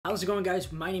How's it going,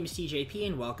 guys? My name is TJP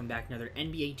and welcome back to another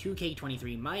NBA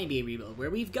 2K23 MyNBA rebuild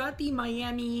where we've got the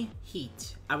Miami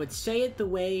Heat. I would say it the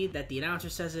way that the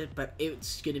announcer says it, but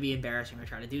it's going to be embarrassing if I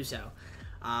try to do so.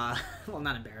 Well,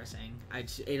 not embarrassing.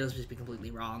 It'll just be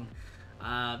completely wrong.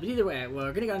 But either way,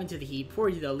 we're going to go into the Heat. Before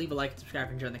you do, though, leave a like, subscribe,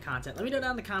 and enjoy the content. Let me know down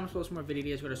in the comments below some more video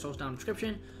videos. Go to social down in the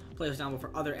description. Playlist down below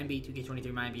for other NBA 2K23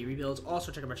 MyNBA rebuilds.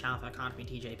 Also, check out our channel for content,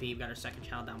 TJP. We've got our second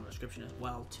channel down in the description as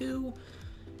well, too.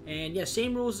 And yeah,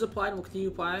 same rules as applied, and we'll continue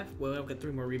to apply. We'll get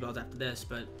 3 more rebuilds after this,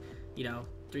 but, you know,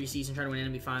 3 seasons trying to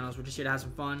win NBA Finals. We're just here to have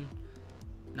some fun.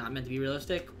 Not meant to be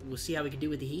realistic. We'll see how we can do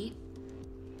with the Heat.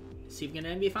 See if we get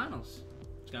an NBA Finals.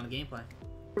 Let's go on the gameplay.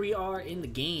 Here we are in the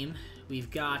game. We've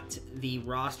got the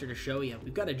roster to show you.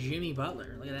 We've got a Jimmy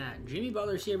Butler. Look at that. Jimmy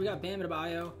Butler's here. We got Bam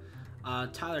Adebayo,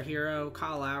 Tyler Hero,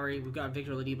 Kyle Lowry. We've got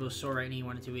Victor Oladipo, sore right knee,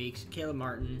 1 to 2 weeks. Caleb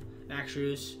Martin, Max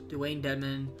Strus, Dwayne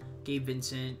Dedmon, Gabe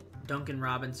Vincent, Duncan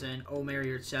Robinson, Omer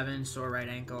Yurtseven, sore right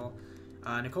ankle,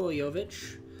 Nikola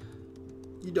Jovic,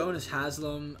 Udonis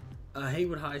Haslem,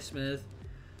 Haywood Highsmith,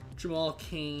 Jamal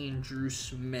Cain, Drew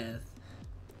Smith.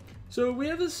 So we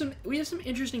have some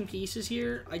interesting pieces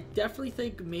here. I definitely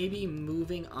think maybe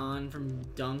moving on from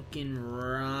Duncan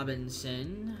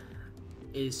Robinson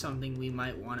is something we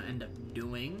might want to end up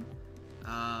doing.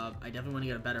 I definitely want to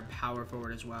get a better power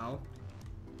forward as well.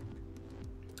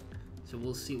 So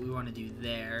we'll see what we want to do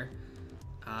there.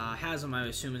 Haslam, I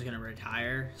assume, is going to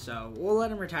retire. So we'll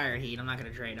let him retire, Heat. I'm not going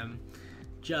to trade him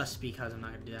just because I'm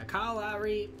not going to do that. Kyle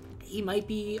Lowry, he might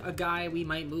be a guy we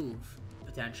might move,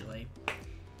 potentially.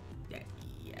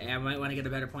 Yeah, I might want to get a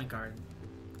better point guard.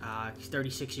 He's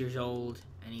 36 years old,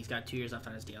 and he's got 2 years left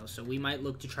on his deal. So we might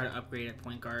look to try to upgrade at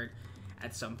point guard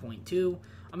at some point, too.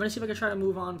 I'm going to see if I can try to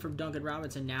move on from Duncan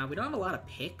Robinson now. We don't have a lot of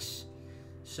picks,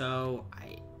 so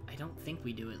I don't think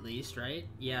we do, at least, right?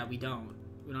 Yeah, we don't.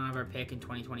 We don't have our pick in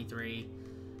 2023.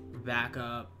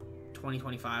 Backup.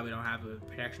 2025, we don't have a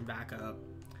protection backup.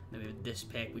 Then we have this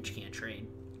pick, which can't trade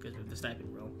because of the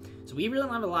stipend rule. So we really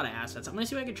don't have a lot of assets. I'm going to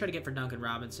see what I can try to get for Duncan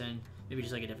Robinson. Maybe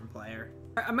just like a different player.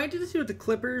 I might do this with the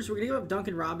Clippers. We're going to give up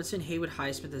Duncan Robinson, Haywood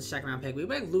Highsmith, the 2nd round pick. We get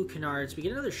back Luke Kennard. We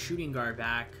get another shooting guard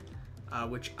back,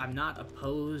 which I'm not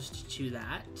opposed to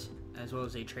that, as well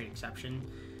as a trade exception.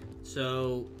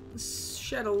 So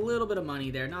shed a little bit of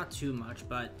money there, not too much,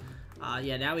 but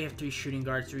yeah, now we have 3 shooting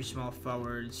guards, 3 small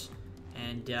forwards,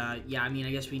 and yeah, I mean,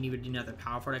 I guess we need another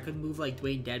power forward. I could move like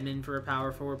Dwayne Dedmon for a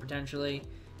power forward potentially,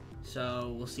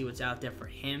 so we'll see what's out there for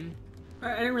him. All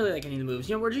right, I didn't really like any of the moves.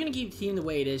 You know, we're just gonna keep the team the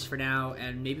way it is for now,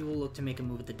 and maybe we'll look to make a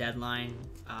move at the deadline,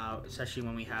 especially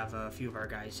when we have a few of our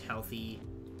guys healthy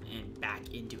and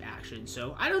back into action.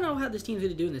 So I don't know how this team's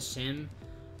gonna do in the sim.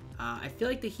 I feel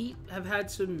like the Heat have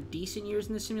had some decent years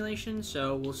in the simulation,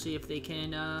 so we'll see if they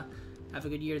can have a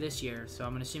good year this year. So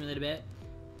I'm going to simulate a bit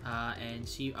and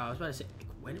see. I was about to say,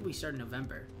 when did we start in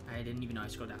November? I didn't even know I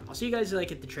scrolled down. I'll see you guys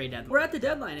like at the trade deadline. We're at the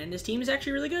deadline, and this team is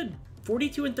actually really good.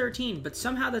 42-13, but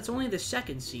somehow that's only the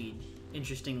 2nd seed,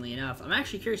 interestingly enough. I'm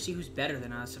actually curious to see who's better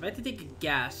than us. If I had to take a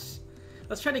guess,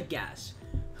 let's try to guess.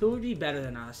 Who would be better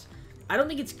than us? I don't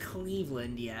think it's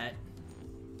Cleveland yet.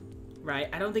 Right,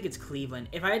 I don't think it's Cleveland.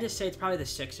 If I had to say, it's probably the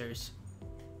Sixers.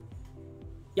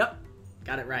 Yep,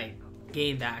 got it right.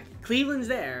 Game back. Cleveland's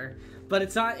there, but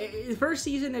it's not. The first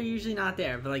season, they're usually not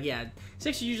there. But like, yeah,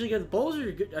 Sixers usually good. The Bulls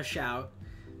are a shout.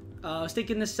 I was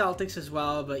thinking the Celtics as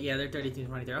well, but yeah, they're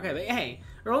 32-23. Okay, but hey,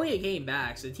 we're only a game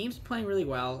back, so the team's playing really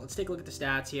well. Let's take a look at the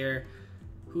stats here.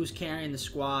 Who's carrying the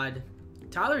squad?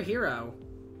 Tyler Hero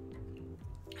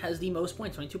has the most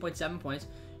points, 22.7 points.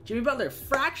 Jimmy Butler,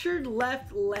 fractured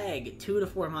left leg, 2 to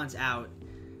 4 months out.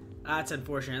 That's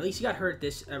unfortunate. At least he got hurt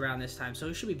around this time, so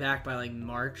he should be back by like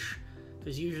March,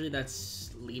 because usually that's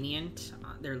lenient.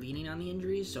 They're leaning on the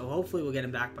injuries, so hopefully we'll get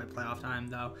him back by playoff time,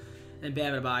 though. And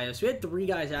Bam Adebayo. So we had 3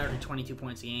 guys averaging 22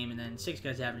 points a game, and then 6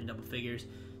 guys averaging double figures.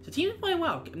 So the team's playing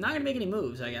well. I'm not going to make any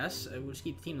moves, I guess. We'll just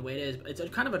keep the team the way it is.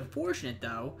 It's kind of unfortunate,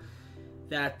 though,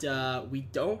 that we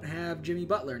don't have Jimmy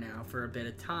Butler now for a bit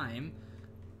of time.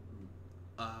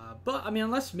 But, I mean,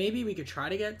 unless maybe we could try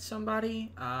to get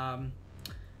somebody. Bam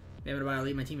Adebayo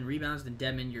lead my team in rebounds, then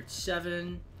Dedmon, you're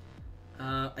 7.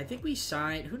 I think we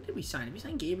signed... Who did we sign? Did we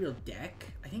sign Gabriel Deck?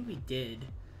 I think we did,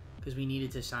 because we needed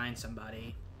to sign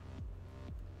somebody.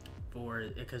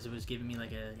 Because it was giving me,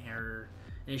 like, an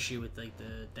issue with, like,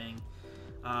 the thing.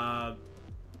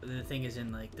 The thing is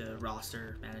in, like, the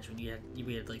roster management.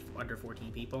 We had like, under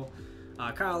 14 people.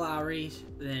 Kyle Lowry,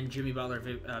 then Jimmy Butler,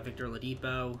 Victor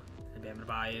Oladipo, and Bam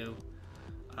Adebayo.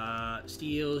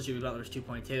 Steals, Jimmy Butler's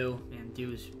 2.2, and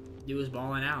Dew was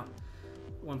balling out.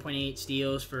 1.8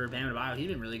 steals for Bam Adebayo. He's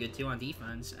been really good too on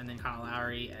defense. And then Kyle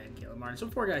Lowry and Caleb Martin. So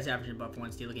 4 guys averaging above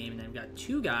 1 steal a game. And then we've got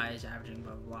 2 guys averaging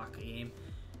above a block a game,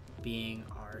 being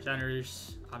our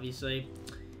centers, obviously.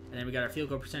 And then we got our field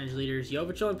goal percentage leaders.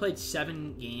 Jovic only played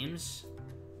 7 games,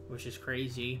 which is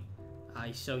crazy.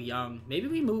 He's so young. Maybe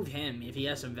we move him if he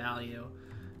has some value.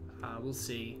 We'll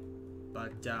see.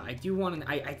 But I do want to...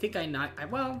 I think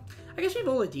well, I guess we have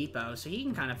Oladipo, so he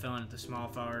can kind of fill in at the small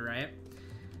forward, right?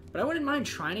 But I wouldn't mind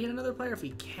trying to get another player if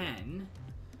we can.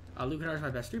 Luke Kennard's my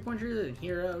best 3-point shooter, and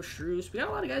Hero, Strus. We got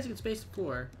a lot of guys who can space the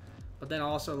floor. But then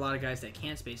also a lot of guys that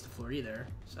can't space the floor either.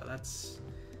 So that's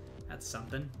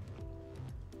something.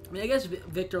 I mean, I guess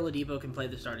Victor Oladipo can play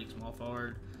the starting small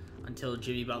forward until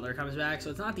Jimmy Butler comes back. So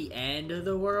it's not the end of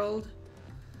the world.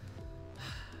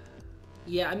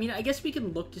 Yeah, I mean, I guess we can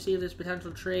look to see if there's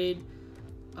potential trade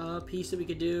piece that we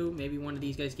could do. Maybe one of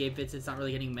these guys, Gabe Vincent's not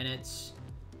really getting minutes.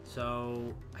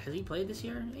 So, has he played this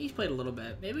year? He's played a little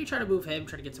bit. Maybe we try to move him,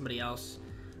 try to get somebody else.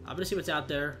 I'm going to see what's out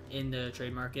there in the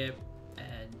trade market.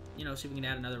 And, you know, see if we can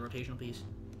add another rotational piece.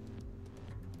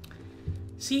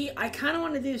 See, I kind of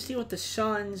want to do see what the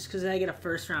Suns, because I get a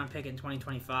first-round pick in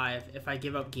 2025 if I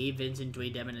give up Gabe Vincent,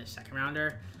 Dwayne Dedmon, and a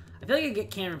second-rounder. I feel like I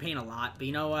get Cameron Payne a lot, but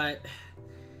you know what?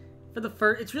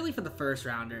 It's really for the first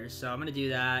rounders, so I'm gonna do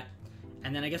that,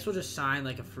 and then I guess we'll just sign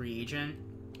like a free agent.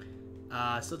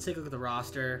 So let's take a look at the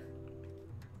roster,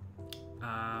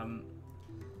 and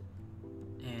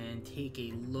take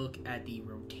a look at the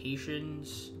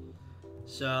rotations.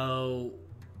 So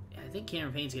I think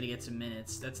Cameron Payne's gonna get some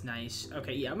minutes. That's nice.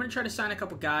 Okay, yeah, I'm gonna try to sign a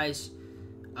couple guys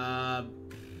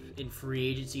in free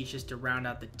agency just to round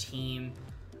out the team.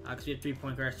 Because we have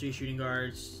 3-point guards, 3 shooting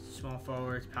guards, small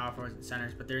forwards, power forwards, and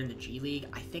centers, but they're in the G League.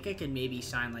 I think I can maybe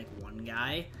sign like 1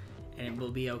 guy, and it will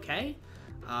be okay.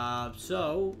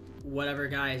 So whatever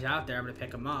guy is out there, I'm going to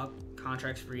pick him up.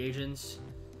 Contracts, free agents,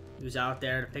 who's out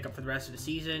there to pick up for the rest of the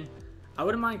season. I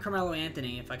wouldn't mind Carmelo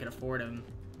Anthony if I could afford him.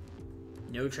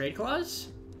 No trade clause?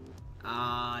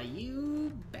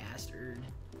 You bastard.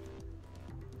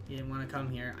 You didn't want to come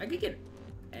here. I can get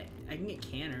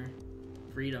Canner.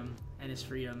 Freedom. Enes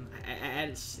Freedom.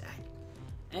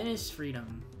 Enes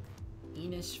Freedom.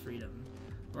 Enes Freedom.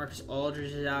 Marcus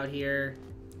Aldridge is out here.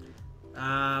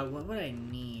 What would I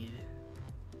need?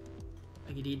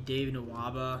 I could need David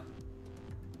Nwaba.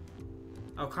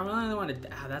 Oh, Carmelo only wanted...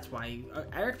 that's why.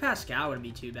 Eric Pascal wouldn't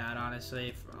be too bad,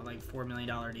 honestly, for like $4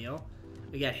 million deal.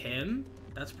 We get him.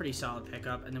 That's a pretty solid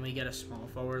pickup. And then we get a small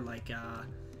forward like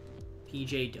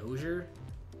PJ Dozier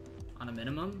on a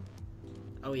minimum.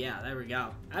 Oh yeah, there we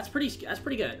go. That's pretty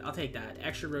good. I'll take that.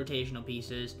 Extra rotational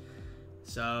pieces.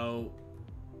 So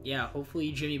yeah,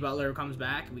 hopefully Jimmy Butler comes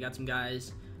back. We got some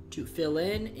guys to fill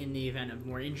in the event of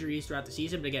more injuries throughout the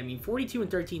season. But again, I mean,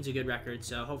 42-13 is a good record.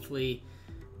 So hopefully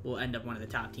we'll end up one of the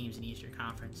top teams in the Eastern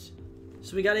Conference.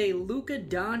 So we got a Luka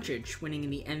Doncic winning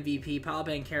the MVP, Paul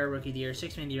Banchero Rookie of the Year,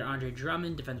 Sixth Man of the Year Andre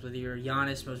Drummond, Defensive of the Year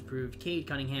Giannis, Most Improved Cade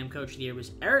Cunningham, Coach of the Year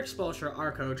was Eric Spoelstra,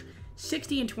 our coach,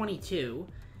 60-22.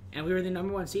 And we were the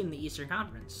 #1 seed in the Eastern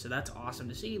Conference. So that's awesome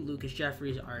to see. Lucas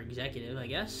Jeffries, our executive, I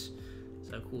guess.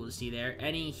 So cool to see there.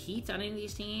 Any Heat on any of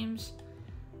these teams?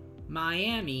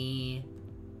 Miami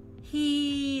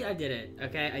Heat. I did it.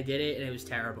 Okay, I did it, and it was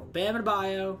terrible. Bam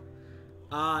Adebayo.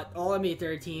 All-NBA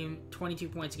third team. 22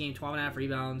 points a game, 12.5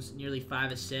 rebounds, nearly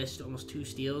 5 assists, almost 2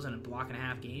 steals, and a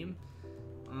block-and-a-half game.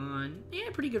 Yeah,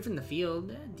 pretty good from the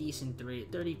field. Decent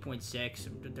 30.6,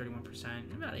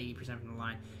 31%, about 80% from the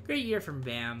line. Great year from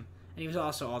Bam. And he was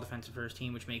also all defensive first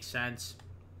team, which makes sense.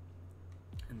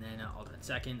 And then all defense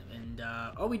second. And,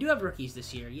 oh, we do have rookies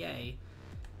this year. Yay.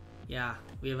 Yeah,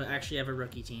 we actually have a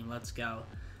rookie team. Let's go.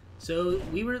 So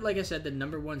we were, like I said, the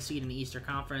 #1 seed in the Eastern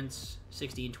Conference,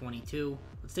 60-22.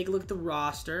 Let's take a look at the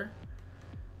roster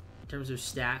in terms of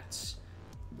stats.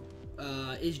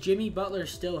 Is Jimmy Butler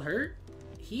still hurt?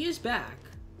 He is back.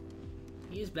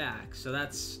 He is back, so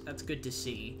that's good to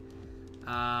see.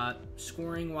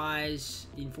 Scoring wise,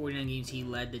 in 49 games, he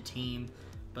led the team.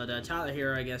 But Tyler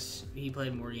Hero, I guess he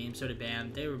played more games. So did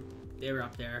Bam. They were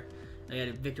up there. They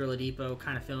had Victor Oladipo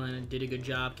kind of filling in, did a good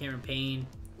job. Cameron Payne,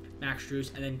 Max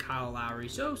Strus, and then Kyle Lowry.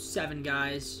 So 7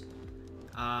 guys.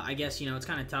 I guess it's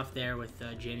kind of tough there with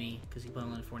Jimmy because he played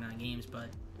only 49 games. But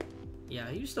yeah,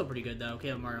 he was still pretty good though.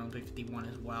 Caleb Martin only played 51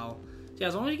 as well. Yeah,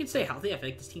 as long as you can stay healthy, I feel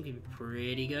like this team can be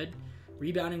pretty good.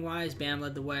 Rebounding wise, Bam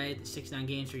led the way. 69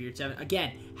 games for year 7.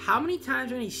 Again, how many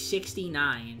times are he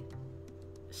 69?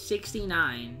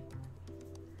 69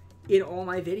 in all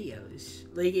my videos.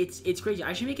 Like, it's crazy.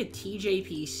 I should make a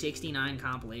TJP 69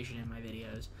 compilation in my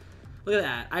videos. Look at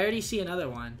that. I already see another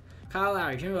one. Kyle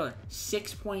Lowry, Jimmy Butler,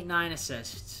 6.9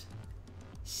 assists.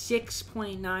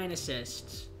 6.9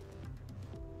 assists.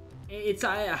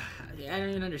 I don't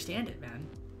even understand it, man.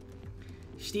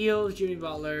 Steals, Jimmy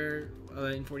Butler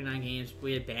in 49 games.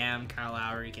 We had Bam, Kyle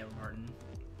Lowry, Kevin Martin.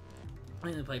 I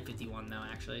think they played 51 though,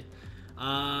 actually.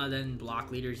 Then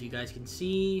block leaders, you guys can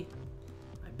see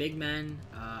my big men,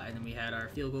 and then we had our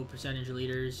field goal percentage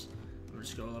leaders. I'm gonna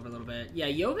scroll over a little bit. Yeah,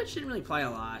 Jovic didn't really play a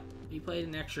lot. He played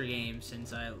an extra game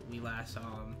since we last saw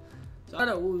him. So I don't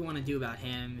know what we want to do about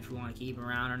him, if we want to keep him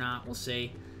around or not. We'll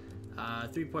see.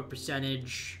 3-point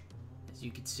percentage, as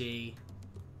you can see.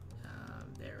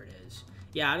 There it is.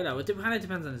 Yeah, I don't know. It kind of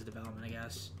depends on his development, I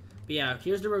guess. But yeah,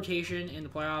 here's the rotation in the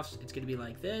playoffs. It's going to be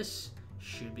like this.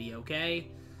 Should be okay.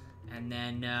 And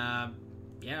then,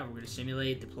 yeah, we're going to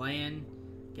simulate the play-in,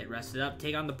 get rested up,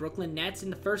 take on the Brooklyn Nets in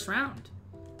the first round.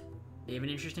 They have an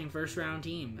interesting first-round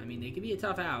team. I mean, they could be a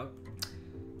tough out.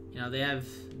 You know, they have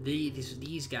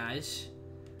these guys.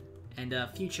 And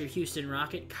future Houston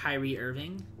Rocket, Kyrie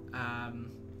Irving.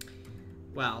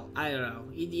 Well, I don't know.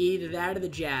 Either that or the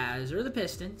Jazz or the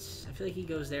Pistons. I feel like he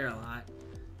goes there a lot,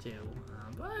 too.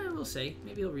 But we'll see.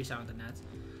 Maybe he'll re-sign with the Nets.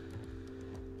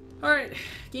 All right,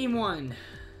 game 1.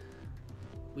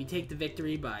 We take the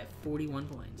victory by 41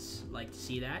 points. Like to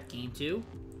see that. Game 2,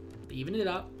 they evened it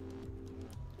up.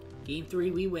 Game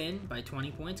 3, we win by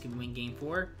 20 points. Can we win game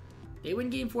 4? They win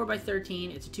game 4 by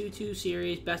 13. It's a 2-2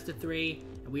 series, best of 3,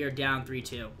 and we are down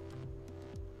 3-2.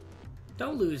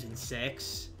 Don't lose in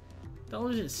 6. Don't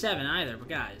lose in 7 either. But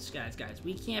guys,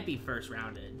 we can't be first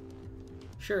rounded.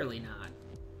 Surely not.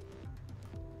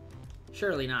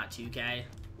 Surely not, 2K.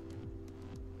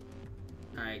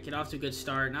 Alright, get off to a good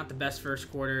start. Not the best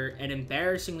first quarter. An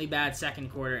embarrassingly bad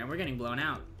second quarter, and we're getting blown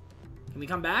out. Can we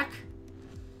come back?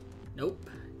 Nope.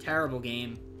 Terrible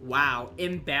game. Wow.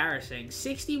 Embarrassing.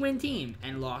 60-win team,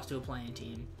 and lost to a playing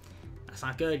team. That's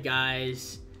not good,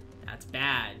 guys. That's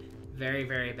bad. Very,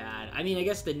 very bad. I mean, I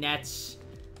guess the Nets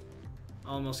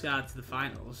almost got to the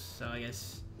finals, so I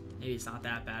guess maybe it's not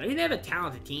that bad. I mean, they have a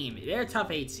talented team. They're a tough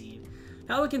 8 seed.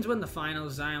 Pelicans win the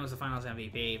finals. Zion was the finals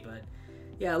MVP, but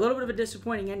yeah, a little bit of a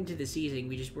disappointing end to the season.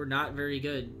 We just were not very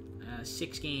good.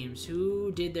 6 games.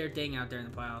 Who did their thing out there in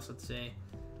the playoffs, let's say?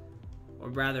 Or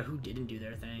rather, who didn't do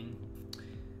their thing?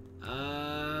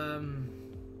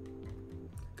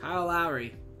 Kyle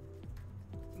Lowry.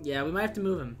 Yeah, we might have to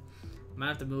move him.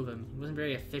 He wasn't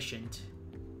very efficient.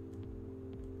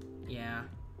 Yeah.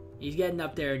 He's getting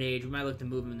up there in age. We might look to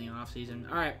move him in the offseason.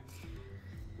 All right.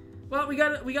 Well, we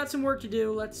got some work to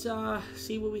do. Let's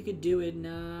see what we could do in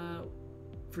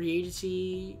free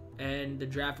agency and the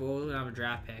draft. Well, we don't have a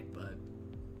draft pick, but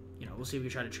you know, we'll see if we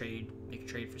can try to make a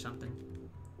trade for something.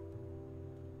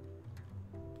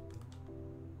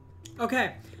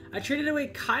 Okay, I traded away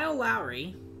Kyle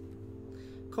Lowry,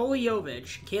 Nikola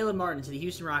Jovic, Caleb Martin to the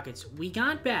Houston Rockets. We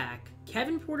got back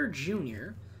Kevin Porter Jr.,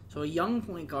 so a young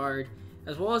point guard,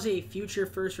 as well as a future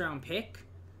first-round pick,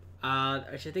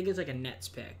 which I think is like a Nets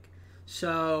pick.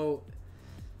 So,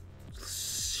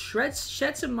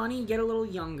 shed some money, get a little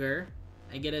younger,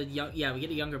 and we get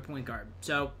a younger point guard.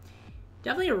 So,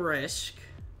 definitely a risk.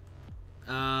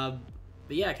 But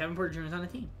yeah, Kevin Porter Jr. is on the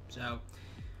team. So,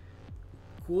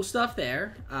 cool stuff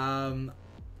there.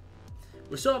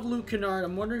 We still have Luke Kennard.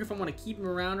 I'm wondering if I want to keep him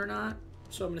around or not.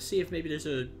 So, I'm going to see if maybe there's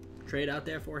a trade out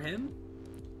there for him.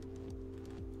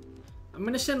 I'm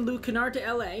going to send Luke Kennard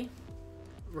to LA.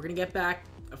 We're going to get back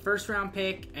a first-round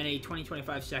pick and a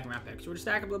 2025 second-round pick. So, we're going to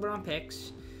stack up a little bit on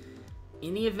picks.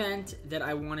 In the event that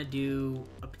I want to do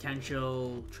a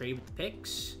potential trade with the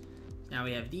picks, now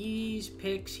we have these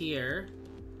picks here.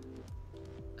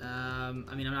 I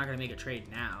mean, I'm not going to make a trade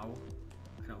now,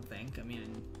 I don't think. I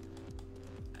mean,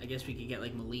 I guess we could get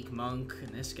like Malik Monk and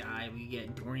this guy. We could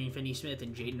get Dorian Finney-Smith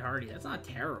and Jaden Hardy. That's not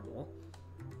terrible.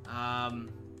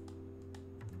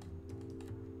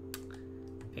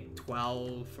 Pick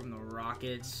 12 from the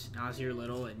Rockets, Nasir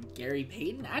Little, and Gary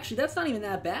Payton. Actually, that's not even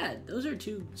that bad. Those are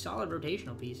 2 solid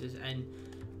rotational pieces, and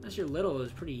Nasir Little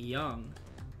is pretty young.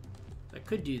 I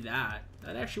could do that.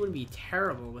 That actually wouldn't be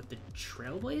terrible with the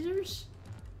Trailblazers.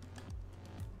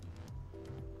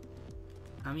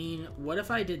 I mean, what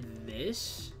if I did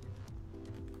this?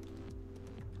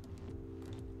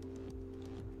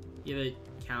 You have a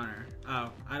counter.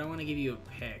 Oh, I don't want to give you a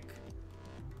pick.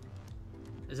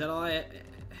 Is that all I...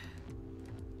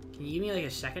 Can you give me like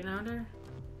a second rounder?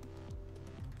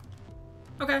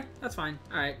 Okay, that's fine.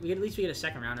 Alright, at least we get a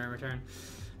second rounder in return.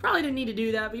 Probably didn't need to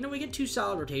do that, but you know, we get 2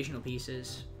 solid rotational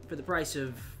pieces for the price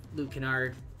of Luke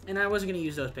Kennard. And I wasn't going to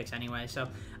use those picks anyway, so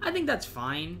I think that's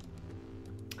fine.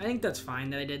 I think that's fine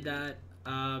that I did that.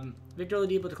 Victor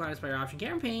Oladipo declined his player option.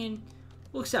 Cameron Payne,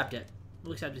 we'll accept it.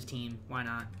 We'll accept his team. Why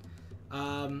not?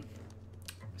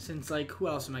 Since, like, who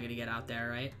else am I going to get out there,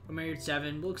 right? We're married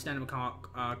 7. We'll extend him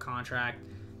a contract.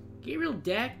 Gabriel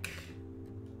Deck.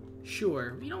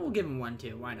 Sure. You know, we'll give him 1,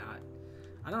 too. Why not?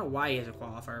 I don't know why he has a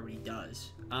qualifier, but he does.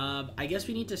 I guess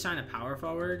we need to sign a power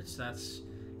forward, so that's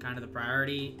kind of the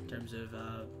priority in terms of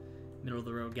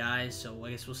middle-of-the-road guys. So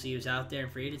I guess we'll see who's out there in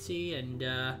free agency and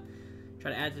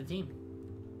try to add to the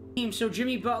team. So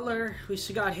Jimmy Butler, we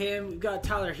still got him. We've got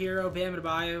Tyler Hero, Bam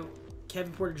Adebayo,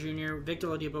 Kevin Porter Jr., Victor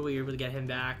Oladipo. We were able to get him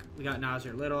back. We got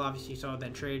Nasir Little. Obviously, you saw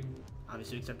that trade.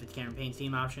 Obviously, we accepted Cameron Payne's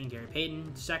team option. Gary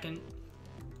Payton, 2nd.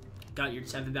 Got your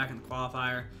 7 back in the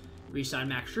qualifier. Re-signed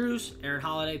Max Strus. Aaron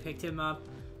Holiday picked him up.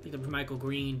 Picked up Michael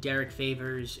Green, Derek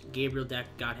Favors, Gabriel Deck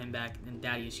got him back, and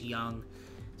Thaddeus Young.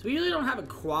 So we really don't have a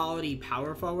quality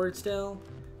power forward still.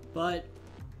 But,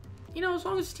 you know, as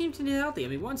long as the team stays healthy. I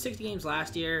mean, we won 60 games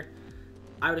last year.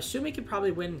 I would assume we could probably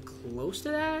win close to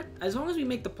that. As long as we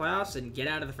make the playoffs and get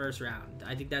out of the first round.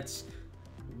 I think that's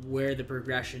where the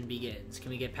progression begins.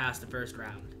 Can we get past the first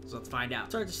round? So let's find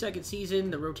out. Start the second season.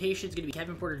 The rotation is going to be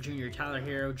Kevin Porter Jr., Tyler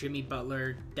Hero, Jimmy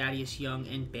Butler, Thaddeus Young,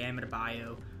 and Bam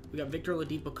Adebayo. We got Victor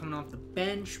Oladipo coming off the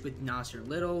bench with Nasir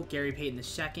Little, Gary Payton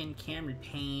II, Cameron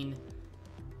Payne.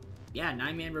 Yeah,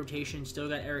 9-man rotation. Still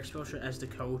got Eric Spoelstra as the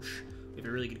coach. We have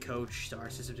a really good coach, so our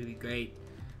system's going to be great.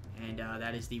 And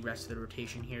that is the rest of the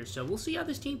rotation here. So we'll see how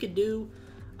this team can do.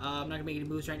 I'm not going to make any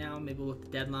moves right now. Maybe we'll look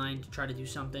at the deadline to try to do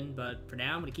something. But for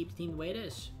now, I'm going to keep the team the way it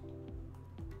is.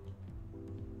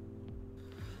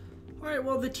 Alright,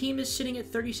 well, the team is sitting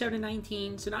at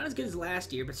 37-19, so not as good as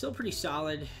last year, but still pretty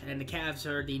solid. And the Cavs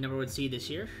are the #1 seed this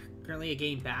year. Currently a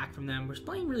game back from them. We're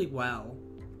playing really well.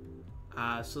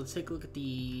 So let's take a look at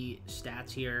the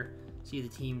stats here, see how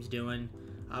the team's doing.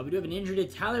 We do have an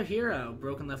injured Tyler Hero,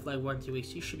 broken left leg 1 to 2 weeks.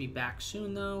 He should be back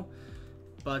soon, though.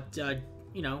 But,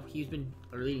 you know, he's been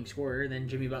our leading scorer. Then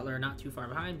Jimmy Butler, not too far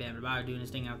behind. Bam Adebayo doing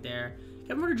his thing out there.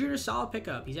 Kevin Porter Jr., solid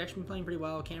pickup. He's actually been playing pretty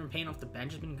well. Cameron Payne off the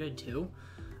bench has been good, too.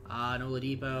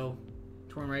 Oladipo,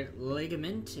 torn right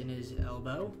ligament in his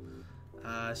elbow.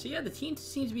 So yeah, the team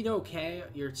seems to be okay.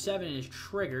 Your 7 is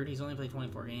triggered. He's only played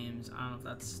 24 games. I don't know if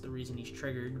that's the reason he's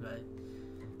triggered, but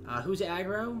who's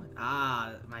aggro?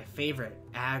 My favorite,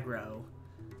 aggro.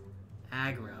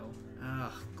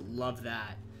 Ugh, love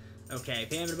that. Okay,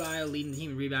 Bam Adebayo leading the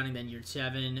team in rebounding. Then your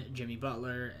 7, Jimmy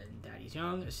Butler and Thaddeus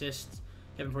Young. Assists,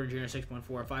 Kevin Porter Jr.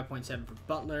 6.4, 5.7 for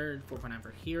Butler, 4.9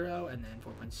 for Hero, and then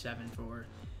 4.7 for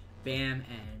Bam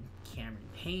and Cameron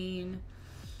Payne.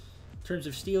 In terms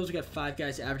of steals, we got 5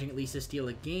 guys averaging at least a steal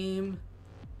a game.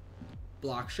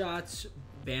 Block shots,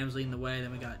 Bam's leading the way.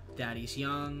 Then we got Thaddeus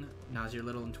Young, Nasir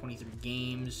Little in 23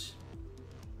 games.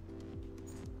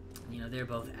 You know, they're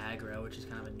both aggro, which is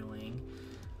kind of annoying.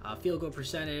 Field goal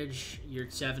percentage, you're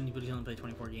at 70, but he's only played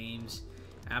 24 games.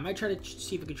 I might try to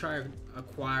see if we can try to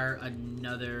acquire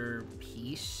another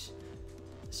piece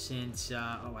since,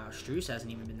 oh wow, Strus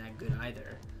hasn't even been that good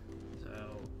either.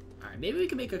 Alright, maybe we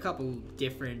can make a couple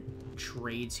different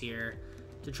trades here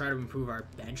to try to improve our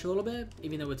bench a little bit,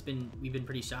 even though we've been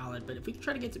pretty solid. But if we can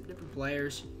try to get some different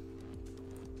players,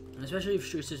 especially if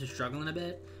Strus is struggling a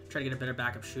bit, try to get a better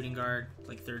backup shooting guard,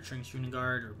 like 3rd string shooting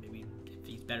guard, or maybe if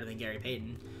he's better than Gary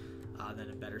Payton,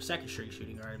 then a better 2nd string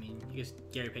shooting guard. I mean, I guess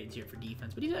Gary Payton's here for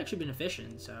defense, but he's actually been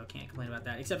efficient, so can't complain about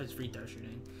that, except his free throw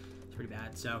shooting. It's pretty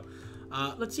bad. So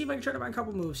let's see if I can try to find a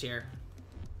couple moves here.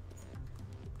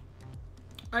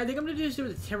 Alright, I think I'm going to do this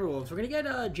with the Timberwolves. We're going to get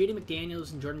Jaden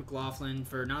McDaniels and Jordan McLaughlin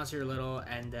for Nasir Little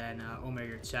and then Omer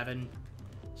at 7.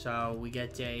 So we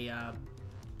get a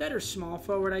better small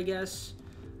forward, I guess.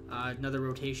 Another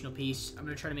rotational piece. I'm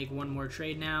going to try to make one more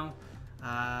trade now.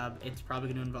 It's probably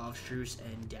going to involve Strus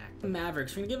and Deck.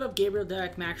 Mavericks. We're going to give up Gabriel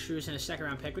Deck, Max Strus, and a 2nd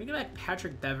round pick. We're going to get back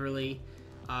Patrick Beverly.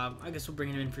 I guess we'll bring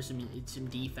him in for some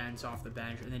defense off the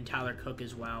bench. And then Tyler Cook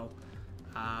as well.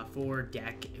 For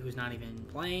Deck, who's not even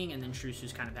playing, and then Strus,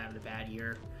 who's kind of having a bad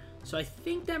year. So I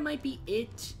think that might be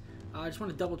it. I just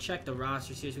want to double check the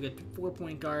rosters here. So we got 4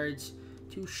 point guards,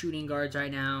 2 shooting guards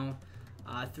right now,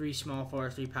 3 small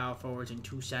forwards, 3 power forwards, and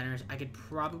 2 centers. I could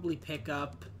probably pick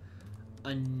up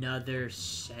another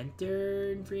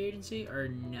center in free agency, or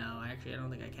no, actually I don't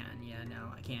think I can. Yeah,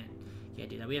 no, I can't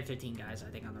do that. We have 15 guys,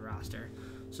 I think, on the roster,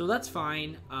 so that's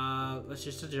fine. Let's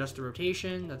just adjust the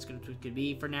rotation. That's what it could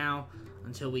be for now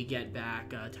until we get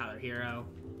back Tyler Hero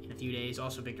in a few days,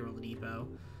 also Victor Oladipo.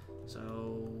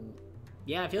 So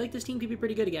yeah, I feel like this team could be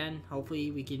pretty good again. Hopefully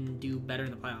we can do better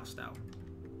in the playoffs though.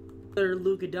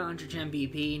 Luka Doncic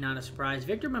MVP, not a surprise.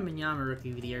 Victor Wembanyama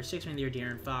Rookie of the Year, 6th Man of the Year,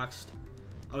 De'Aaron Fox.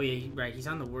 Oh yeah, right, he's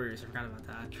on the Warriors, I forgot about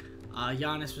that.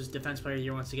 Giannis was Defense Player of the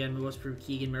Year once again. Most Improved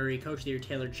Keegan Murray, Coach of the Year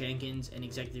Taylor Jenkins, and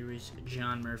Executive was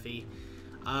John Murphy.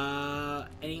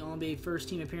 Any All-NBA first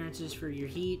team appearances for your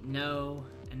Heat? No,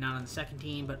 and not on the second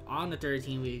team, but on the third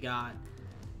team we got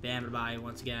Bam Adebayo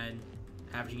once again,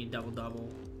 averaging a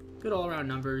double-double. Good all-around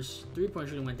numbers. Three-point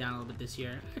shooting went down a little bit this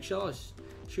year. Actually, all his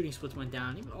shooting splits went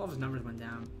down. Even all of his numbers went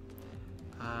down.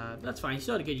 That's fine. He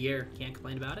still had a good year. Can't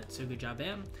complain about it. So good job,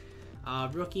 Bam.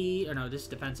 Rookie, or no, this is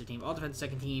defensive team. All defensive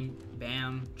second team,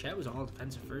 Bam. Chet was all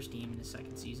defensive first team in his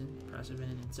second season. Impressive in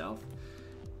itself.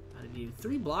 How did he do?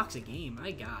 3 blocks a game.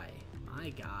 My guy. My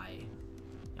guy.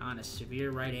 On a severe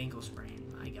right ankle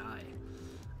sprain. My guy.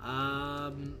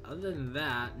 Other than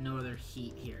that, no other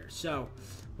Heat here. So,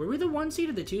 were we the 1 seed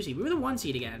or the 2 seed? We were the 1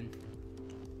 seed again.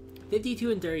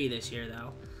 52 and 30 this year,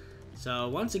 though. So,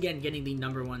 once again, getting the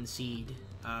number 1 seed,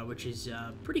 which is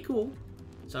pretty cool.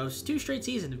 So, it's 2 straight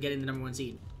seasons of getting the number 1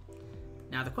 seed.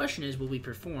 Now, the question is, will we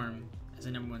perform as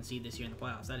a number 1 seed this year in the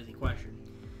playoffs? That is the question.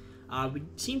 We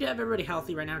seem to have everybody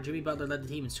healthy right now. Jimmy Butler led the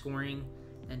team in scoring.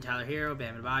 Then Tyler Hero,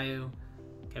 Bam Adebayo,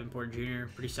 Kevin Porter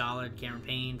Jr., pretty solid. Cameron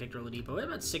Payne, Victor Oladipo. We have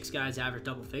about 6 guys average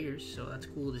double figures, so that's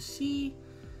cool to see.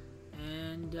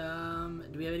 And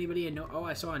do we have anybody? Oh,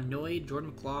 I saw Annoyed,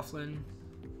 Jordan McLaughlin,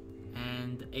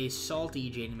 and a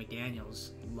salty Jaden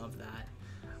McDaniels. Love that.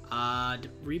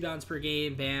 Rebounds per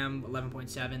game, Bam,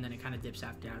 11.7. Then it kind of dips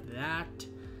after that.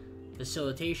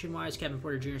 Facilitation-wise, Kevin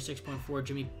Porter Jr., 6.4.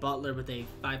 Jimmy Butler with a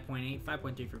 5.8.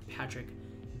 5.3 for Patrick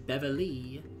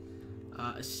Beverley.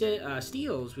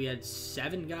 Steals, we had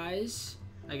 7 guys.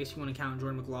 I guess you want to count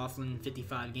Jordan McLaughlin,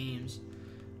 55 games.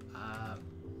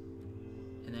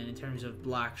 And then in terms of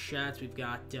block shots, we've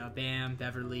got Bam,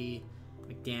 Beverley,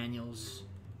 McDaniels.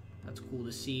 That's cool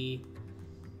to see.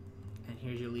 And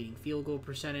here's your leading field goal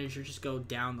percentage. Or just go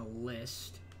down the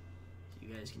list so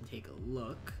you guys can take a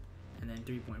look. And then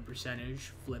 3-point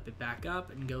percentage, flip it back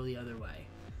up and go the other way.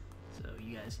 So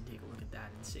you guys can take a look at that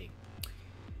and see.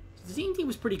 So the team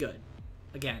was pretty good.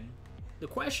 Again, the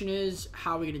question is,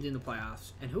 how are we going to do in the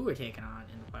playoffs? And who we're taking on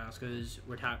in the playoffs, because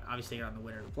we're obviously taking on the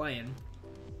winner of the play-in. And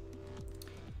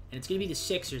it's going to be the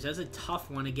Sixers. That's a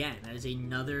tough one again. That is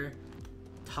another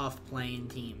tough playing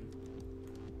team.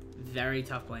 Very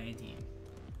tough playing team.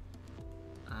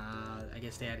 I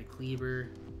guess they added Kleber.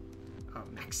 Oh,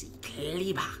 Maxi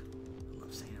Kleber. I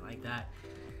love saying it like that.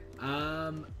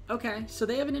 Okay, so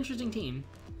they have an interesting team.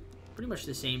 Pretty much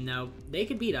the same, though. They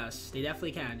could beat us. They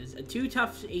definitely can. It's 2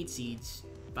 tough 8 seeds,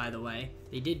 by the way.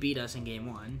 They did beat us in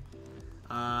Game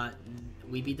 1.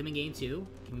 We beat them in Game 2.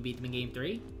 Can we beat them in Game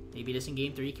 3? They beat us in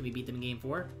Game 3. Can we beat them in Game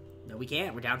 4? No, we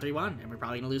can't. We're down 3-1, and we're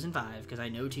probably going to lose in 5, because I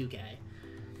know 2K.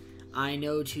 I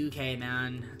know 2K,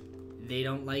 man. They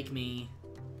don't like me.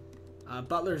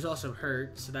 Butler's also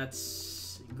hurt, so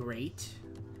that's great.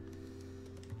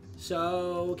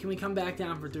 So, can we come back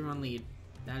down for 3-1 lead?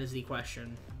 That is the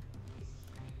question.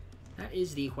 That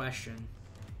is the question.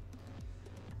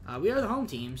 We are the home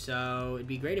team, so it'd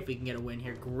be great if we can get a win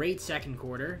here. Great second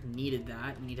quarter. Needed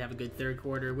that. We need to have a good third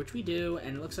quarter, which we do.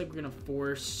 And it looks like we're going to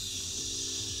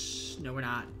force... No, we're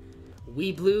not.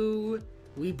 We blew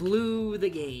the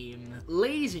game.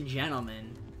 Ladies and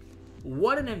gentlemen,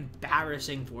 what an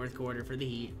embarrassing fourth quarter for the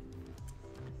Heat.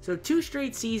 So 2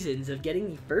 straight seasons of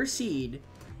getting the first seed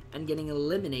and getting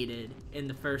eliminated in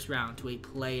the first round to a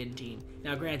play-in team.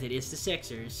 Now, granted, it's the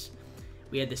Sixers.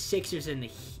 We had the Sixers and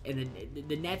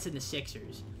the Nets and the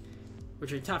Sixers,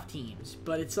 which are tough teams.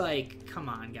 But it's like, come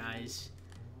on, guys.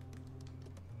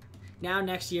 Now,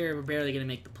 next year, we're barely going to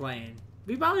make the play-in.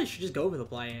 We probably should just go for the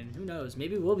play-in. Who knows?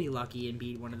 Maybe we'll be lucky and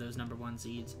beat one of those number 1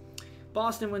 seeds.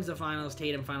 Boston wins the finals.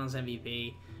 Tatum finals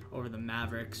MVP over the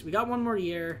Mavericks. We got 1 more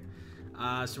year.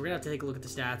 So we're going to have to take a look at the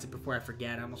stats before I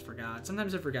forget. I almost forgot.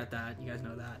 Sometimes I forget that. You guys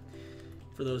know that.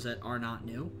 For those that are not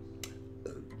new.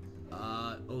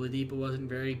 Oladipo wasn't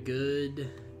very good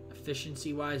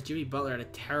efficiency-wise. Jimmy Butler had a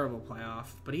terrible playoff.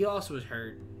 But he also was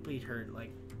hurt. But he hurt,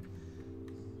 like,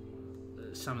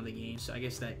 some of the games. So I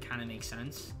guess that kind of makes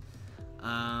sense.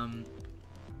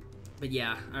 But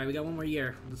yeah. Alright, we got 1 more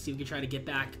year. Let's see if we can try to get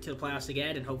back to the playoffs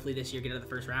again. And hopefully this year get out of the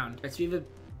first round. Alright, so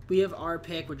we have our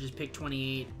pick, which is pick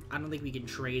 28. I don't think we can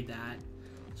trade that.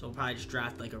 So we'll probably just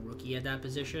draft like a rookie at that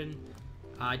position.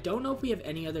 I don't know if we have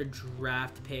any other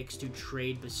draft picks to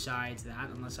trade besides that,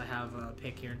 unless I have a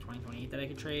pick here in 2028 that I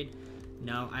could trade.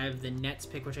 No, I have the Nets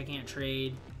pick, which I can't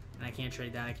trade, and I can't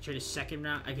trade that. I can trade a second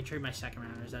round. I can trade my second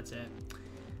rounders. That's it.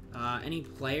 Any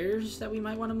players that we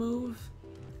might want to move?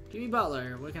 Jimmy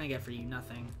Butler, what can I get for you?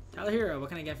 Nothing. Tyler Hero, what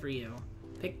can I get for you?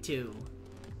 Pick 2.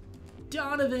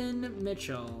 Donovan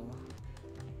Mitchell.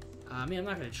 I mean, I'm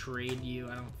not going to trade you,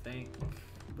 I don't think.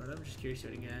 But I'm just curious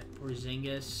what to get.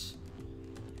 Porzingis.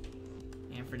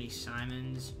 Anthony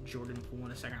Simons, Jordan Poole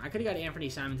in a second. I could have got Anthony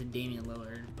Simons and Damian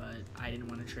Lillard, but I didn't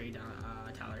want to trade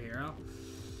Tyler Hero.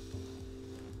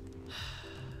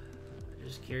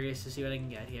 Just curious to see what I can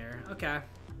get here. Okay.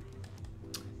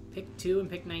 Pick 2 and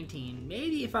pick 19.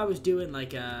 Maybe if I was doing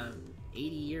like a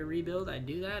 80-year rebuild, I'd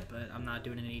do that, but I'm not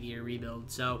doing an 80-year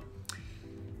rebuild. So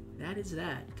that is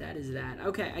that. That is that.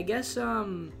 Okay, I guess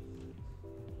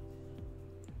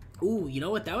ooh, you know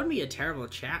what? That would be a terrible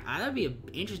chat. That would be an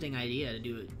interesting idea to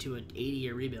do it to an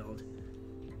 80-year rebuild.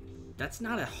 That's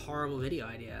not a horrible video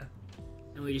idea.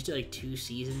 And we just do like 2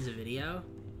 seasons of video.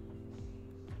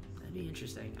 That'd be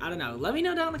interesting. I don't know. Let me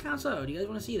know down in the comments below. Do you guys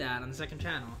want to see that on the second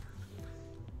channel?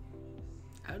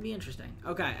 That would be interesting.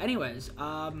 Okay. Anyways,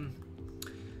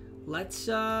 let's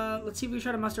see if we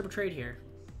try to muster up a trade here.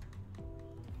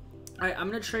 All right, I'm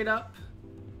gonna trade up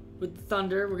with the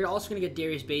Thunder. We're also gonna get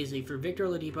Darius Bazley for Victor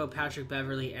Oladipo, Patrick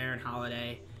Beverley, Aaron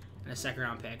Holiday, and a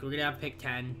second-round pick. We're gonna have pick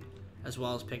 10 as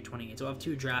well as pick 28. So we'll have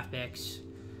 2 draft picks.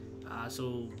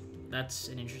 So that's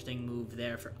an interesting move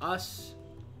there for us.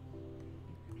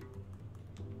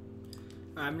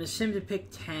 All right, I'm gonna sim to pick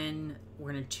 10.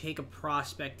 We're gonna take a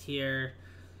prospect here.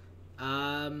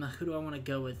 Who do I want to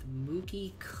go with?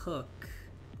 Mookie Cook.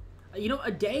 You know,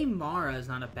 Ade Mara is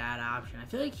not a bad option. I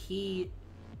feel like he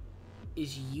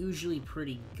is usually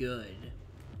pretty good.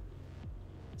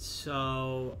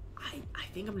 So, I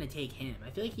think I'm going to take him.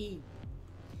 I feel like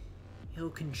he'll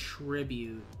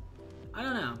contribute. I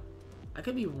don't know. I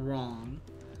could be wrong.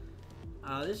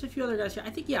 There's a few other guys here.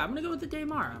 I think, yeah, I'm going to go with the Ade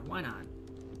Mara. Why not?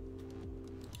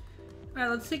 Alright,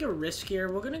 let's take a risk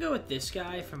here. We're going to go with this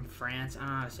guy from France. I don't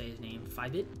know how to say his name.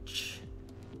 Fibich.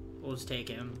 We'll just take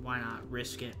him. Why not?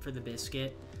 Risk it for the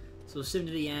biscuit. So we'll sim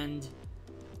to the end.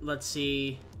 Let's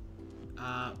see.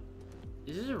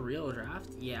 Is this a real draft?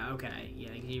 Yeah, okay. Yeah,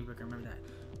 I remember that.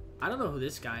 I don't know who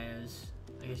this guy is.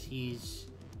 I guess he's...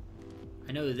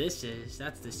 I know who this is.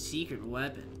 That's the secret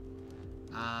weapon.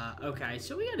 Okay,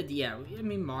 so we got a... Yeah, I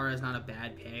mean, Mara's not a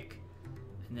bad pick.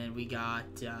 And then we got...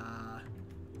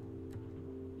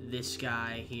 this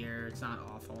guy here. It's not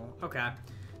awful. Okay.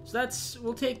 So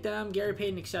we'll take them. Gary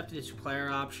Payton accepted his player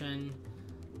option.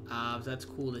 So that's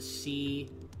cool to see.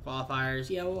 Qualifiers.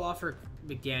 Yeah, we'll offer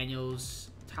McDaniels.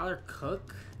 Tyler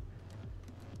Cook.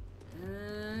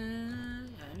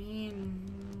 I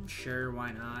mean, sure,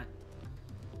 why not?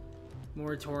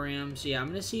 Moratorium. So yeah, I'm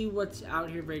going to see what's out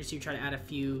here for agency. Try to add a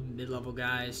few mid-level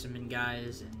guys, some in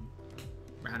guys, and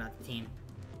round out the team.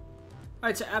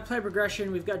 Alright, so at player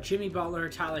progression, we've got Jimmy Butler,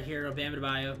 Tyler Hero, Bam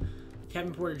Adebayo,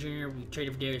 Kevin Porter Jr. We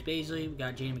traded for Darius Bazley. We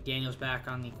got Jaden McDaniels back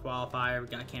on the qualifier. We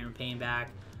got Cameron Payne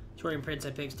back. Torian Prince, I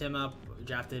picked him up. We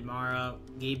drafted Mara.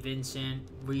 Gabe Vincent,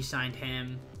 re-signed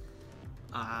him.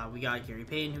 We got Gary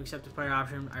Payton, who accepted player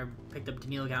option. I picked up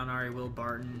Danilo Gallinari, Will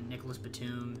Barton, Nicholas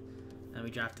Batum. And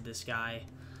we drafted this guy.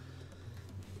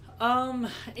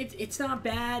 It's not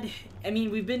bad. I mean,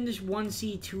 we've been just 1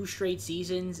 seed 2 straight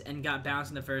seasons and got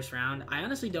bounced in the first round. I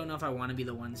honestly don't know if I want to be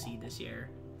the 1 seed this year.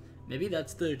 Maybe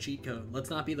that's the cheat code. Let's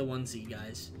not be the 1 seed,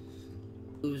 guys.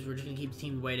 We're just going to keep the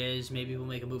team the way it is. Maybe we'll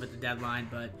make a move at the deadline,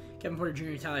 but Kevin Porter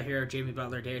Jr., Tyler Hero, Jamie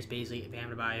Butler, Darius Bazley, Bam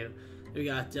Adebayo. We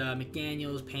got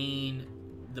McDaniels, Payne,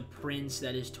 the Prince,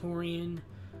 that is Torian,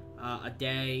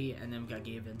 Ade, and then we got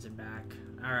Gabe Vincent back.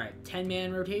 All right,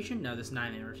 10-man rotation? No, this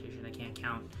 9-man rotation. I can't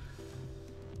count.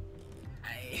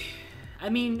 I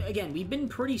mean, again, we've been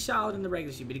pretty solid in the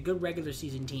regular season. We've been a good regular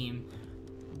season team.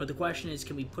 But the question is,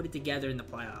 can we put it together in the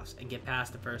playoffs and get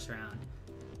past the first round?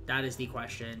 That is the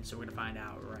question, so we're going to find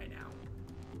out right now.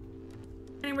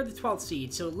 And we're the 12th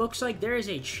seed, so it looks like there is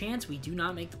a chance we do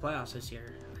not make the playoffs this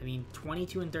year. I mean,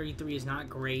 22-33 is not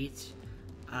great.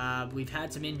 We've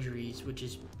had some injuries, which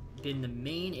has been the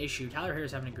main issue. Tyler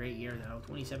Harris having a great year, though.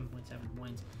 27.7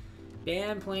 points.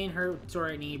 Bam playing hurt,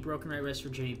 sore knee, broken right wrist for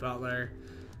Jimmy Butler.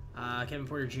 Kevin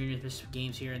Porter Jr. missed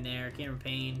games here and there. Cameron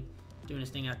Payne doing his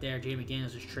thing out there. Jay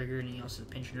McDaniels was triggered, and he also has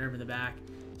a pinched nerve in the back.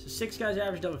 So 6 guys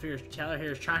average double figures. Tyler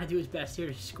Harris trying to do his best here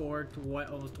to score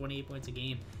almost 28 points a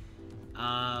game,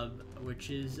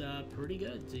 which is pretty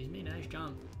good. So he's made a nice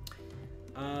jump.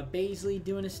 Bazley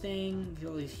doing his thing.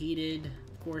 He's heated.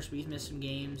 Of course, we've missed some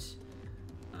games.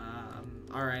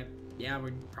 All right. Yeah,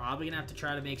 we're probably going to have to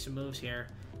try to make some moves here.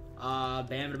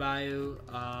 Bam Adebayo,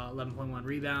 11.1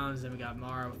 rebounds. Then we got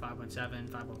Mara with 5.7,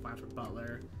 5.5 for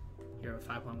Butler. Here with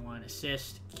 5.1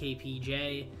 assist.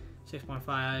 KPJ,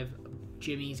 6.5.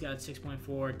 Jimmy's got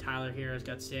 6.4. Tyler Hero's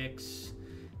got 6.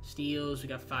 Steals, we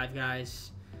got 5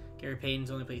 guys. Gary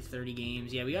Payton's only played 30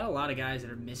 games. Yeah, we got a lot of guys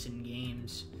that are missing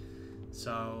games.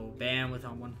 So, Bam with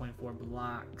 1.4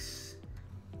 blocks.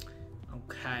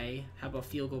 Okay. How about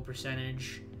field goal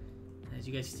percentage? As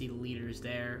you guys can see, the leaders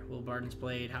there. Will Barton's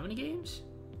played how many games?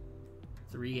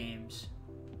 3 games.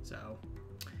 So,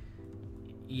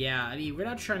 yeah, I mean, we're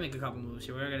not trying to make a couple moves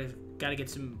here. We're gotta get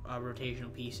some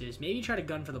rotational pieces. Maybe try to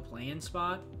gun for the play-in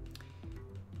spot.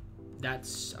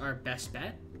 That's our best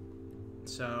bet.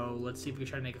 So let's see if we can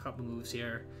try to make a couple moves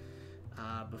here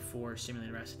before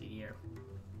simulating the rest of the year.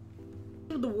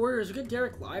 The Warriors, we got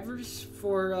Derek Livers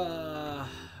for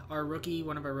our rookie,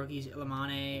 one of our rookies,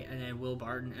 Illimani, and then Will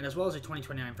Barton, and as well as a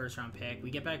 2029 first-round pick. We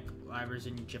get back Livers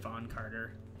and Javon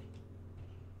Carter.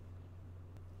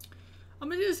 I'm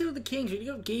going to do this with the Kings. We're going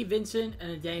to go Gabe Vincent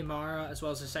and Ade Mara, as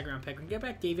well as a second-round pick. We're going to get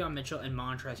back Davion Mitchell and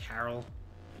Montrezl Harrell.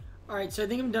 Alright, so I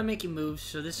think I'm done making moves.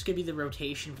 So this is going to be the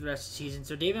rotation for the rest of the season.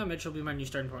 So Davion Mitchell will be my new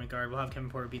starting point guard. We'll have Kevin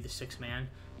Porter be the 6th man.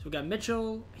 So we got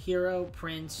Mitchell, Hero,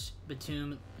 Prince,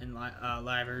 Batum, and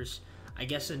Livers. I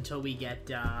guess until we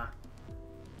get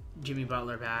Jimmy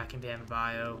Butler back and Bam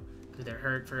Adebayo, because they're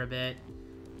hurt for a bit.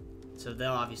 So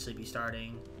they'll obviously be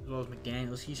starting. As well as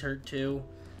McDaniels, he's hurt too.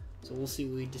 So we'll see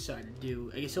what we decide to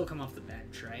do. I guess he'll come off the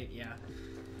bench, right? Yeah.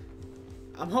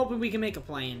 I'm hoping we can make a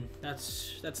play-in.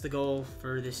 That's the goal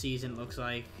for this season, it looks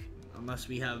like. Unless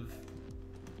we have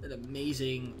an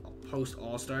amazing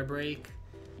post-All-Star break,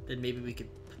 then maybe we could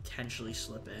potentially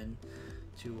slip in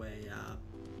to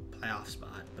a playoff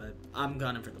spot. But I'm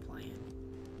gunning for the play-in.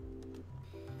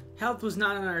 Health was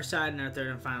not on our side in our third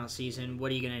and final season.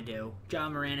 What are you going to do?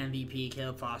 John Moran, MVP.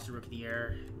 Caleb Foster, Rookie of the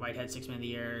Year. Whitehead, 6th Man of the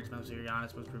Year. It's mostly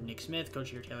Giannis, most improved Nick Smith. Coach of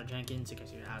the Year, Taylor Jenkins.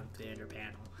 6th Year, Alexander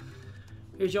Panel.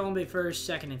 Here's your only first,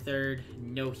 second, and third.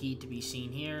 No heat to be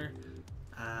seen here.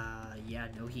 Yeah,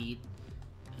 no heat.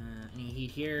 Any heat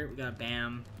here? We got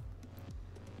Bam.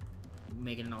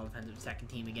 Making an all-defensive second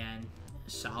team again.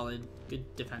 Solid.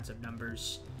 Good defensive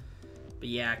numbers. But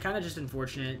yeah, kind of just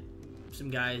unfortunate. Some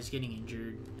guys getting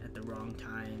injured at the wrong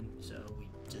time, so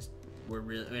we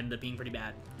ended up being pretty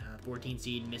bad. 14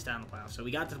 seed, missed out on the playoffs. So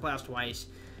we got to the playoffs twice,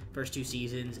 first 2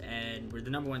 seasons, and we're the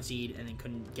 #1 seed, and then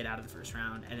couldn't get out of the first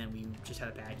round, and then we just had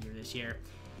a bad year this year.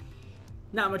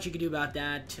 Not much you can do about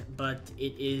that, but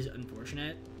it is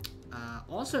unfortunate.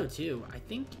 Also, too, I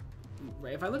think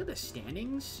if I look at the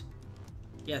standings,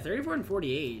 yeah, 34 and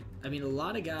 48. I mean, a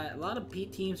lot of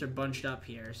teams are bunched up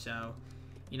here, so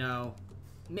you know.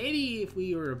 Maybe if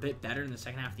we were a bit better in the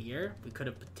second half of the year, we could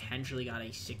have potentially got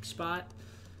a 6th spot.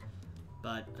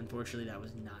 But unfortunately, that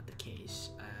was not the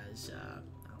case, as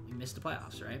we missed the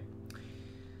playoffs, right?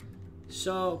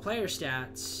 So, player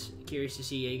stats. Curious to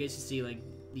see. Yeah, you guys can see like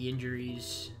the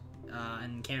injuries,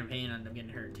 and Cameron Payne ended up getting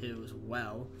hurt too as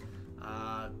well.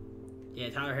 Yeah,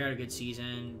 Tyler Herro had a good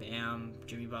season. Bam,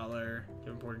 Jimmy Butler,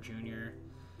 Kevin Porter Jr.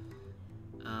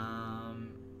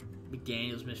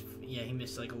 McDaniels missed, yeah, he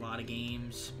missed like a lot of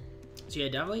games. So yeah,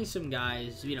 definitely some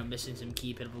guys, you know, missing some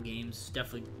key pivotal games.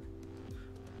 Definitely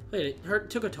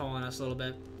took a toll on us a little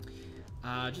bit.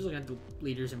 Just looking at the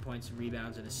leaders in points and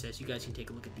rebounds and assists, you guys can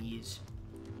take a look at these.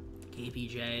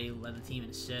 KPJ led the team in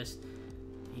assists.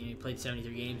 You know, he played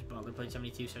 73 games. Butler played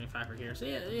 72, 75 for here. So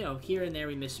yeah, you know, here and there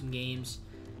we missed some games.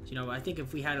 So, you know, I think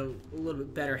if we had a little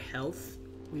bit better health,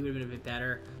 we would have been a bit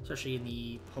better, especially in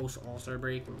the post-All-Star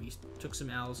break where we took some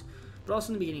L's. But also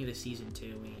in the beginning of the season,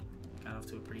 too, we got off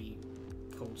to a pretty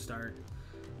cold start.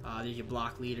 There's your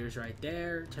block leaders right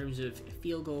there. In terms of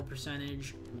field goal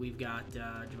percentage, we've got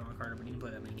Javon Carter, but he didn't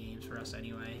play that many games for us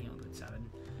anyway. He only played 7.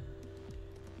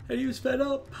 And he was fed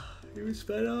up.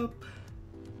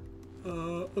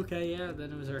 Okay, yeah,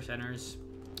 then it was our centers.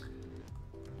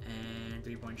 And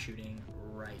 3-point shooting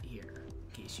right here,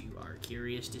 in case you are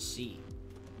curious to see.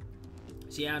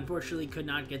 So yeah, unfortunately could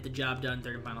not get the job done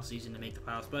third and final season to make the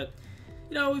playoffs. But,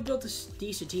 you know, we built a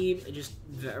decent team, just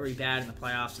very bad in the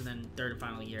playoffs. And then third and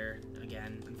final year,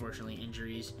 again, unfortunately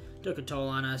injuries took a toll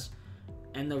on us.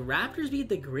 And the Raptors beat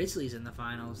the Grizzlies in the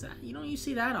finals. That, you know, you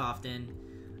see that often.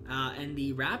 And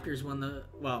the Raptors won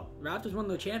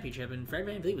the championship, and Fred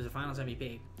VanVleet was the finals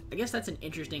MVP. I guess that's an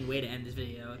interesting way to end this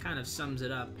video. It kind of sums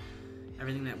it up,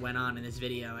 everything that went on in this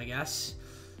video, I guess.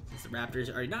 Since the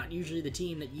Raptors are not usually the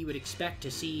team that you would expect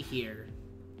to see here,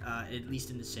 at least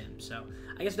in the Sims. So,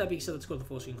 I guess with that being said, let's go to the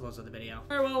full screen close of the video.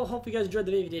 Alright, well, hope you guys enjoyed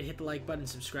the video. If you did, hit the like button,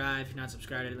 subscribe. If you're not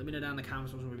subscribed, let me know down in the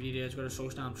comments what more videos. Go to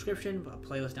social down in the description, a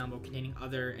playlist down below containing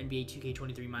other NBA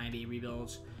 2K23 MyNBA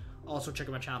rebuilds. Also, check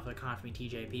out my channel for the content from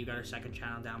TJP. We've got our second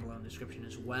channel down below in the description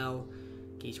as well,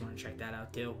 in case you want to check that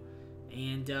out too.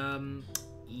 And,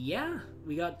 yeah,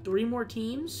 we got 3 more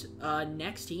teams.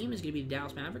 Next team is going to be the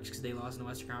Dallas Mavericks because they lost in the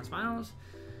Western Conference Finals.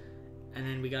 And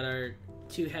then we got our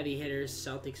 2 heavy hitters,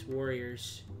 Celtics,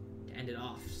 Warriors, to end it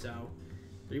off. So,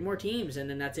 3 more teams, and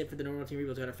then that's it for the normal team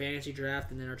rebuilds. We got our fantasy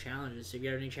draft and then our challenges. So if you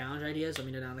have any challenge ideas, let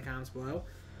me know down in the comments below.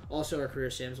 Also, our career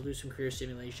sims. We'll do some career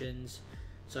simulations,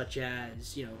 such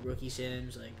as, you know, rookie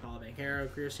sims like Paul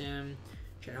Banchero career sim,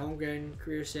 Chet Holmgren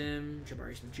career sim,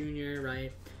 Jabari Smith Jr.,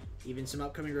 right? Even some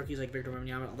upcoming rookies like Victor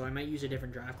Wembanyama, although I might use a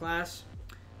different draft class.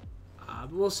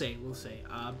 But we'll see.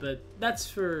 But that's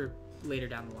for later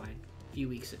down the line. A few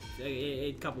weeks,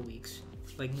 a couple weeks.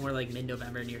 Like more like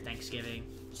mid-November near Thanksgiving.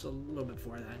 So a little bit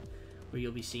before that, where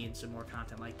you'll be seeing some more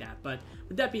content like that. But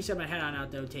with that being said, I'm going to head on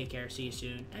out though. Take care. See you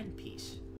soon. And peace.